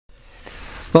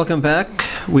Welcome back.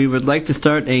 We would like to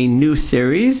start a new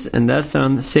series, and that's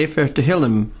on Sefer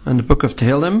Tehillim, on the book of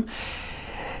Tehillim.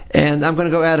 And I'm going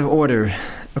to go out of order,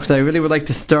 because I really would like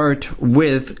to start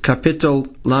with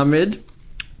Kapitel Lamed,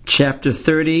 chapter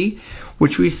 30,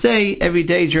 which we say every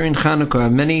day during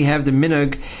Chanukah. Many have the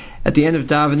minhag at the end of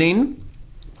davening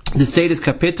to say this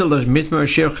Kapitel of Mizmor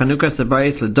Shir Chanukas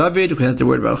HaBayis Dovid, because that's the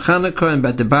word about Chanukah and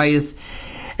about the HaBayis.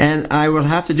 And I will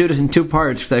have to do this in two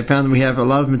parts, because I found we have a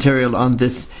lot of material on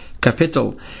this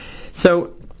kapitel.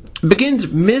 So, begins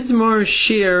Mizmor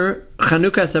Shir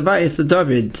Chanukas HaBayis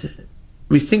Dovid.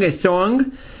 We sing a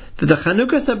song for the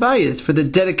Chanukas HaBayis, for the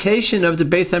dedication of the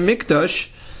Beis HaMikdash,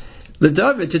 to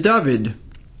Dovid.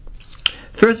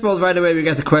 First of all, right away we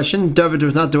got the question, Dovid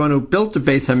was not the one who built the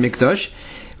Beis HaMikdash,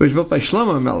 it was built by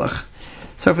Shlomo Melech.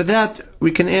 So for that, we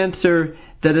can answer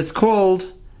that it's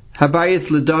called HaBayis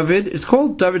LeDavid. It's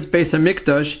called David's Beis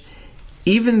HaMikdash,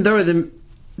 even though the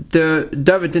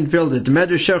Dovid didn't build it. The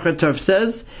Medrash Shochatov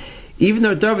says, even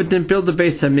though Dovid didn't build the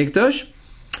Beis HaMikdash,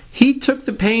 he took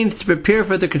the pains to prepare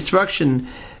for the construction,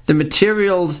 the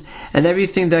materials and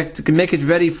everything that could make it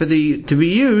ready for to be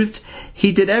used.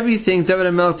 He did everything. David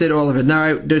HaMelech did all of it.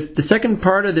 Now, there's the second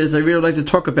part of this I really like to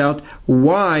talk about,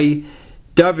 why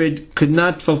David could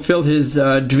not fulfill his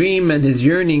dream and his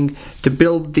yearning to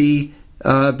build the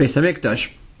Beis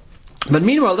HaMikdash. But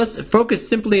meanwhile, let's focus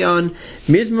simply on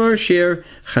Mizmor Shir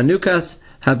Chanukas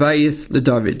HaBayis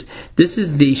LeDavid. This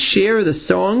is the shir, the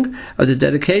song of the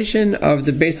dedication of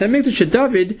the Beis HaMikdash to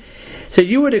David. So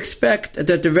you would expect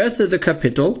that the rest of the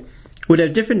kapitel would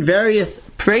have different various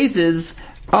praises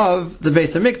of the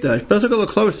Beis HaMikdash. But let's look a little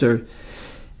closer.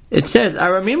 It says,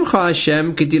 Aramimcha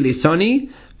Hashem Kedilisoni.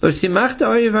 I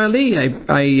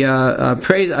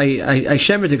praise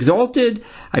Hashem is exalted.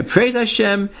 I praise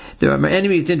Hashem. My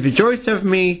enemies didn't rejoice of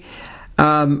me.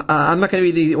 I'm not going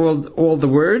to read all the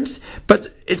words,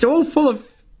 but it's all full of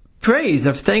praise,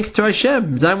 of thanks to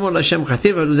Hashem. Zamon Hashem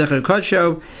Chasiv Zecher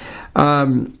Kodsho.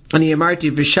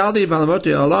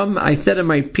 I said in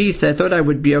my peace, I thought I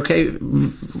would be okay,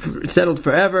 settled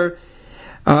forever.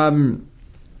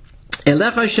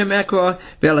 Elech Hashem Ekra,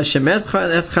 Ve'el Hashem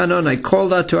Eschanon. I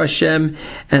called out to Hashem,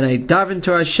 and I davened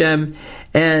to Hashem,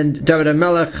 and David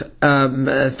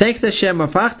HaMelech thanks Hashem.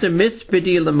 Afachta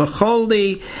mispedi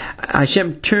lemacholdi.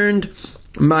 Hashem turned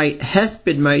my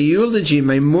hesped, my eulogy,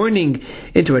 my mourning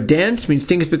into a dance. Means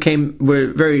things were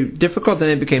very difficult, and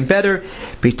it became better.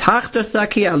 Pitachta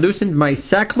saki, I loosened my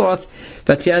sackcloth.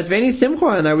 Vatiazveni simcha,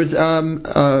 and I was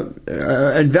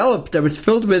enveloped. I was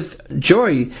filled with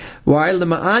joy. While the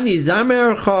ma'ani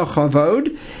zamer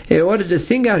chavod, in order to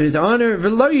sing out His honor,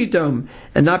 v'lo yidom,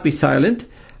 and not be silent.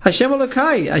 Hashem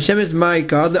Elokai, Hashem is my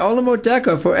God.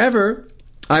 Le'olamodeka, forever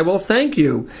I will thank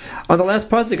you. On the last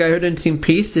pasuk I heard in Sing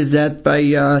Peace is that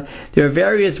there are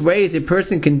various ways a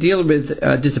person can deal with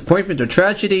disappointment or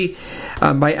tragedy.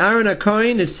 By Aaron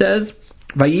HaKohen it says,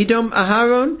 Vayidom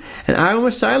Aharon, and Aaron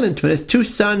was silent when his two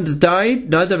sons died,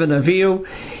 Nadav and Avihu.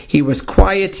 He was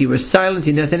quiet, he was silent,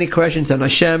 he didn't ask any questions on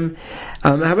Hashem.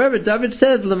 However, David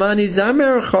says, Lamani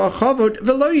Zamer Chavod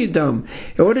Velo Yidom,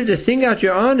 in order to sing out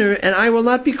your honor, and I will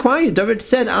not be quiet. David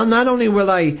said, not only will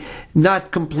I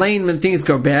not complain when things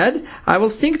go bad, I will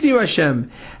sing to you, Hashem.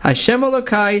 Hashem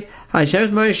Elokai, Hashem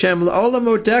is my Hashem, L'olam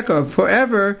Odeka,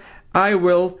 forever I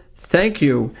will thank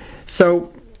you.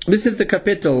 So, this is the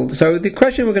kapitel. So the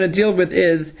question we're going to deal with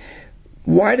is,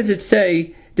 why does it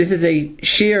say this is a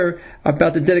shir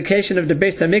about the dedication of the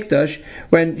Beis HaMikdash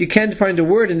when you can't find a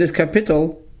word in this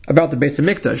kapitel about the Beis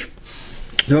HaMikdash?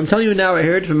 So I'm telling you now, I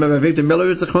heard from Victor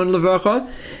Miller, Zechron Levracha.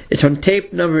 It's on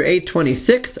tape number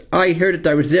 826. I heard it,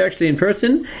 I was there actually in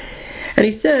person. And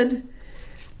he said,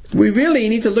 we really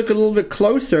need to look a little bit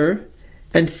closer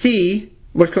and see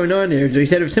what's going on here. So he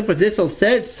said, if simple as this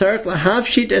said,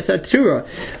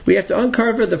 we have to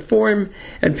uncover the form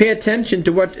and pay attention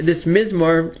to what this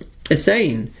Mizmor is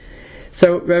saying.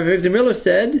 So Rav Victor Miller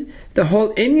said, the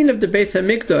whole inyan of the Beis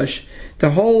HaMikdash,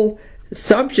 the whole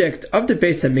subject of the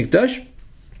Beis HaMikdash,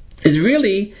 is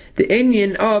really the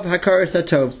inyan of Hakaras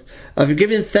HaTov, of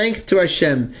giving thanks to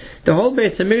Hashem. The whole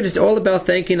Beis HaMikdash is all about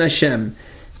thanking Hashem.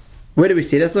 Where do we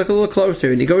see? Let's look a little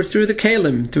closer. And he goes through the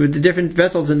Tehillim, through the different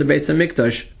vessels in the Beis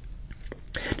HaMikdash.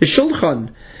 The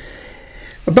Shulchan.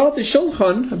 About the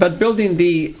Shulchan, about building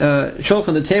the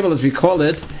Shulchan, the table as we call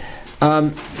it,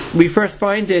 we first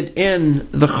find it in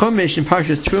the Chumash in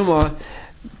Parshas Truma,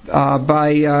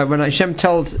 when Hashem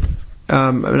tells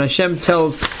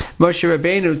Moshe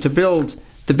Rabbeinu to build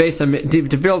the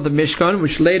Mishkan,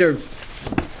 which later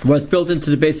was built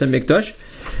into the Beis HaMikdash.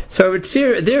 So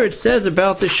there it says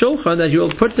about the Shulchan that you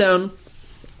will put down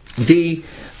the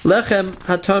Lechem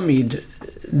HaTamid,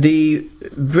 the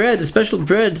bread, the special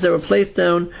breads that were placed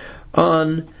down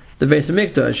on the Beis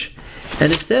HaMikdash.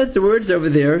 And it says the words over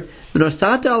there,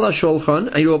 V'nosata ala shulchan,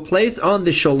 and you will place on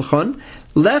the shulchan,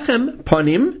 lechem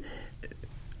panim,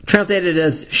 translated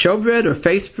as showbread or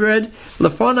face bread,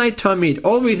 lefanai tamid,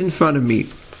 always in front of me.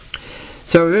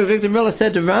 So Victor Miller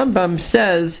said, the Rambam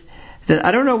says that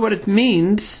I don't know what it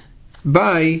means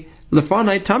by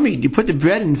lefanai tamid. You put the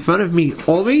bread in front of me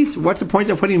always? What's the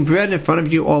point of putting bread in front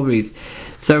of you always?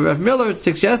 So Rav Miller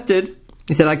suggested,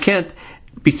 he said, I can't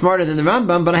be smarter than the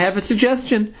Rambam, but I have a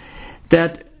suggestion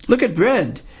that look at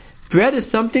bread. Bread is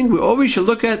something we always should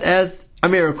look at as a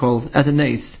miracle, as a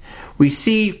nace. We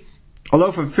see a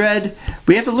loaf of bread,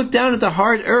 we have to look down at the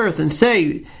hard earth and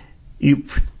say,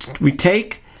 we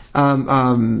take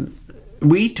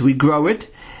wheat, we grow it,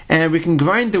 and we can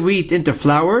grind the wheat into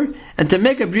flour, and to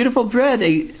make a beautiful bread,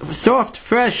 a soft,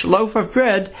 fresh loaf of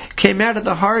bread came out of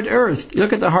the hard earth. You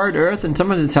look at the hard earth, and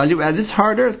someone will tell you, out of this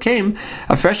hard earth came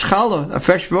a fresh challah, a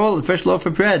fresh roll, a fresh loaf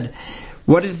of bread.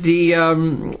 What is the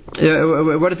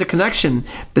connection?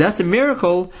 But that's a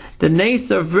miracle. The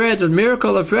nace of bread, the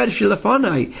miracle of bread,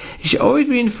 shilafanai. It should always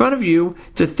be in front of you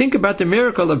to think about the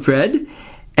miracle of bread.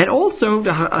 And also, the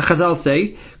Chazal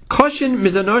say, koshin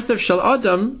mizonosav shel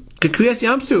adam kekriyas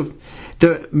yamsuf.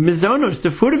 The mizonos, the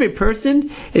food of a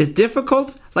person, is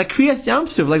difficult like kriyas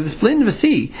yamsuf, like the splitting of a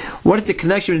sea. What is the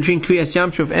connection between kriyas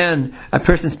yamsuf and a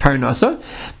person's parnasa?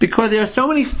 Because there are so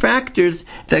many factors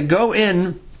that go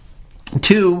in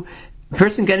to a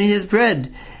person getting his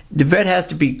bread. The bread has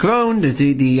to be grown.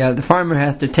 The farmer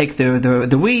has to take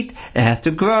the wheat. It has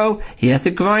to grow. He has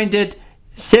to grind it,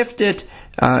 sift it,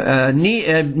 knead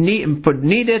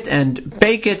it, and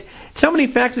bake it. So many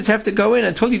factors have to go in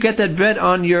until you get that bread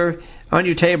on your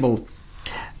table.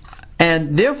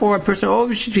 And therefore, a person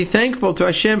always should be thankful to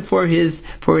Hashem for his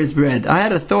bread. I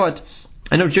had a thought.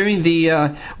 I know during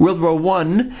the World War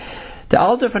I, the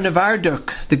Alder from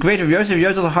Nevarduk, the great of Yosef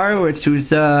Yozel Horowitz,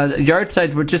 whose yard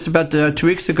site were just about 2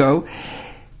 weeks ago,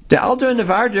 the Alder in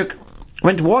Nevarduk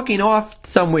went walking off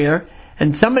somewhere,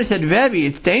 and somebody said, Rebbe,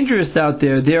 it's dangerous out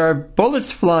there. There are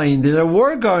bullets flying. There's a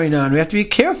war going on. We have to be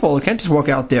careful. You can't just walk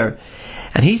out there.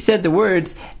 And he said the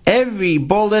words, every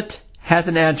bullet has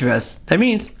an address. That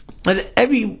means that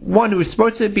everyone who is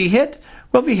supposed to be hit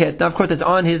will be hit. Now, of course, it's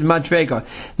on his madrega.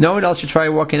 No one else should try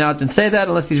walking out and say that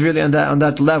unless he's really on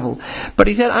that level. But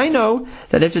he said, I know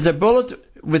that if there's a bullet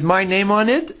with my name on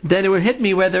it, then it would hit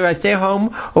me whether I stay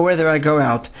home or whether I go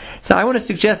out. So I want to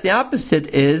suggest the opposite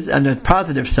is, on the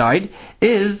positive side,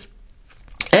 is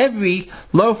every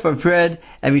loaf of bread,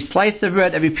 every slice of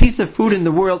bread, every piece of food in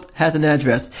the world has an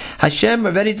address. Hashem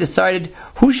already decided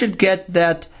who should get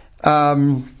that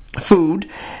food,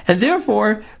 and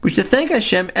therefore we should thank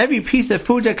Hashem every piece of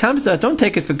food that comes to us. Don't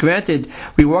take it for granted.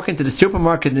 We walk into the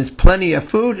supermarket and there's plenty of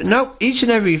food. No, each and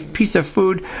every piece of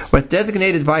food was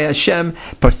designated by Hashem.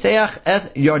 Poseach es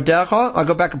yordecha. I'll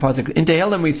go back a pasuk. In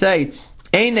Tehillim we say,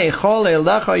 Einei chol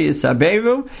elecha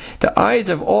yisaberu. The eyes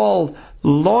of all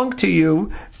long to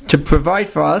you to provide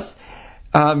for us.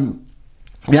 You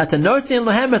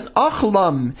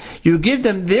give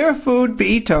them their food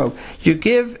beito.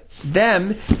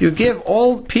 You give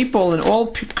all people and all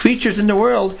creatures in the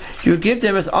world, you give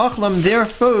them as achlam their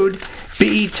food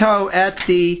beito at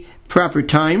the proper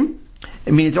time.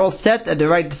 I mean, it's all set at the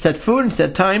right set food and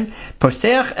set time.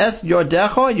 Poseach es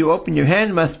yordecha, you open your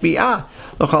hand, must be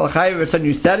suddenly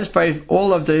you satisfy all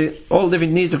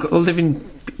living needs, all living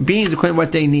beings according to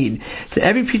what they need. So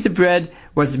every piece of bread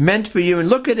was meant for you, and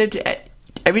look at it.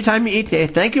 Every time you eat, say,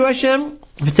 thank you, Hashem,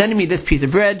 for sending me this piece of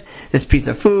bread, this piece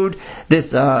of food,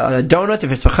 this donut,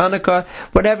 if it's for Chanukas,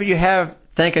 whatever you have,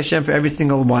 thank Hashem for every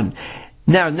single one.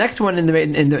 Now, next one in the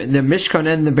Mishkan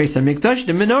and the Beis HaMikdash,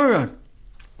 the menorah.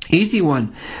 Easy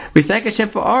one. We thank Hashem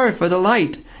for the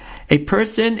light. A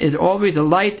person is always a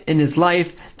light in his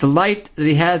life, the light that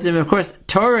he has in him. Of course,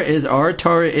 Torah is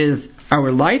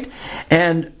our light,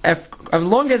 and as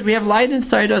long as we have light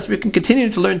inside us, we can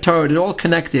continue to learn Torah. It's all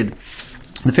connected.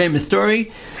 The famous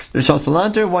story, the Shal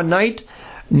Salanter one night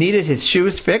needed his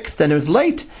shoes fixed, and it was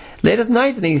late at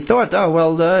night, and he thought,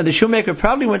 the shoemaker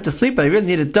probably went to sleep, but I really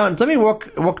need it done. So let me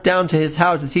walk down to his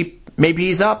house and see, maybe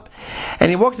he's up. And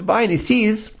he walks by and he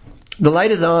sees the light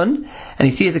is on, and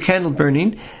he sees the candle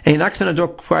burning, and he knocks on the door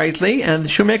quietly, and the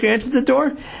shoemaker answers the door,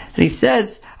 and he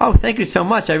says, oh, thank you so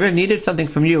much, I really needed something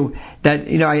from you, that,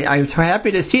 I was so happy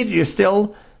to see that you're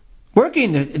still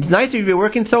working. It's nice of you to be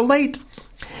working so late.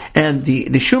 And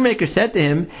the shoemaker said to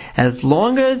him, as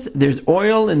long as there's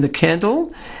oil in the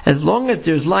candle, as long as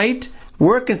there's light,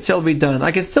 work can still be done.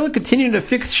 I can still continue to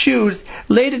fix shoes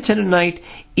late at 10 at night,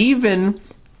 even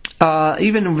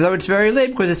even though it's very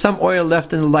late, because there's some oil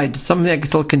left in the light. It's something I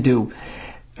still can do.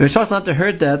 We're supposed not to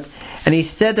hurt that, and he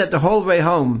said that the whole way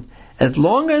home. As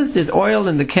long as there's oil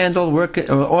in the candle, or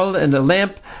oil in the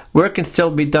lamp, work can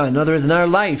still be done. In other words, in our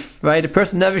life, right? A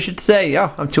person never should say,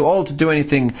 "Oh, I'm too old to do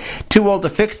anything, too old to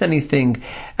fix anything."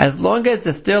 As long as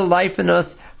there's still life in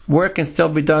us, work can still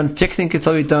be done, fixing can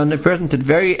still be done. A person to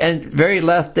the very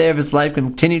last day of his life can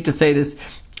continue to say this.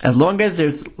 As long as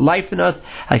there's life in us,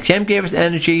 Hashem gave us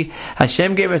energy,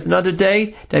 Hashem gave us another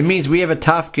day, that means we have a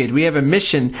tafkid, we have a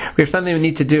mission, we have something we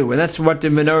need to do. And that's what the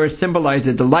menorah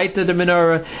symbolizes. The light of the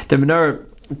menorah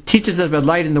teaches us about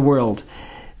light in the world.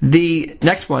 The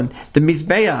next one, the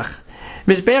Mizbeach.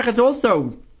 Mizbeach is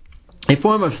also a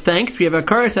form of thanks. We have a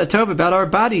Hakaras HaTov about our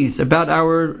bodies, about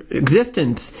our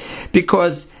existence.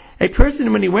 Because a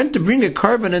person, when he went to bring a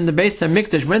carbon in the Beis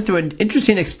HaMikdash, went through an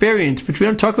interesting experience, which we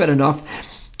don't talk about enough,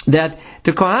 that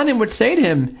the Kohanim would say to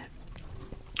him,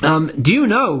 do you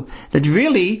know that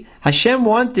really Hashem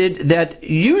wanted that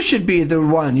you should be the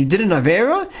one? You did an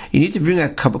Avera, you need to bring a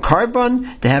carbon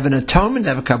to have an atonement, to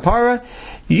have a kapara.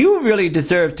 You really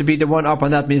deserve to be the one up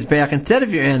on that Mizbeach instead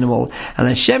of your animal. And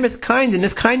Hashem is kind, and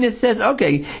His kindness says,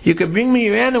 okay, you could bring me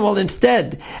your animal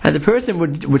instead. And the person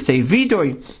would say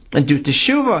Vidoy and do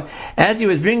Teshuvah. As he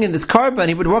was bringing this carbon,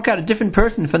 he would walk out a different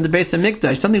person from the Beis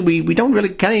HaMikdash, something we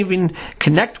can't even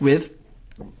connect with.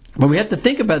 But we have to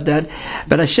think about that.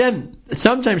 But Hashem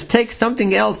sometimes takes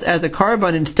something else as a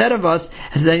carbon instead of us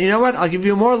and says, you know what, I'll give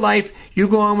you more life, you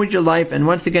go on with your life. And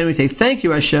once again we say, thank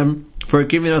you Hashem for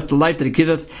giving us the life that He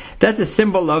gives us. That's a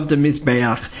symbol of the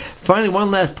Mizbeach. Finally, one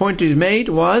last point He's made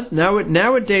was,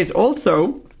 nowadays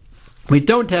also, we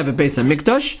don't have a Beis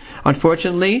HaMikdash,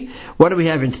 unfortunately. What do we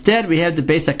have instead? We have the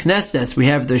Beis HaKnesses, we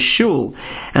have the Shul.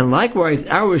 And likewise,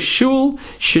 our Shul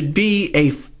should be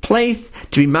a place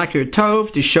to be Makir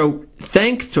Tov, to show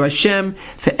thanks to Hashem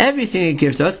for everything He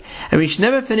gives us. And we should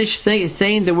never finish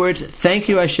saying the words, thank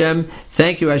you Hashem,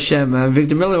 thank you Hashem.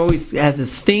 Victor Miller always has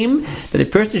this theme that a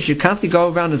person should constantly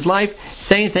go around his life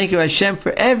saying thank you Hashem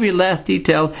for every last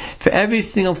detail, for every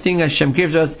single thing Hashem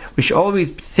gives us. We should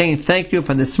always be saying thank you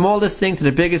from the smallest thing to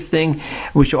the biggest thing.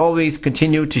 We should always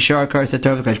continue to show our Hakaras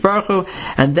HaTov Kadosh Baruch Hu.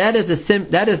 And that is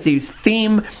the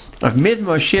theme of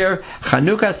Mizmor Shir,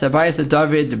 Chanukas, HaBayis of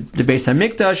Dovid. The Beis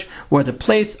HaMikdash was a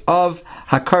place of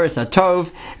Hakaras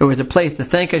HaTov. It was a place to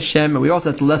thank Hashem, and we also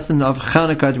have the lesson of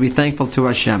Chanukah to be thankful to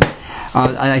Hashem.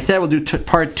 I said we'll do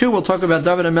part 2. We'll talk about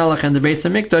Dovid HaMelech and the Beis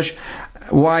HaMikdash,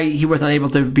 why he was not able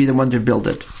to be the one to build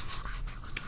it.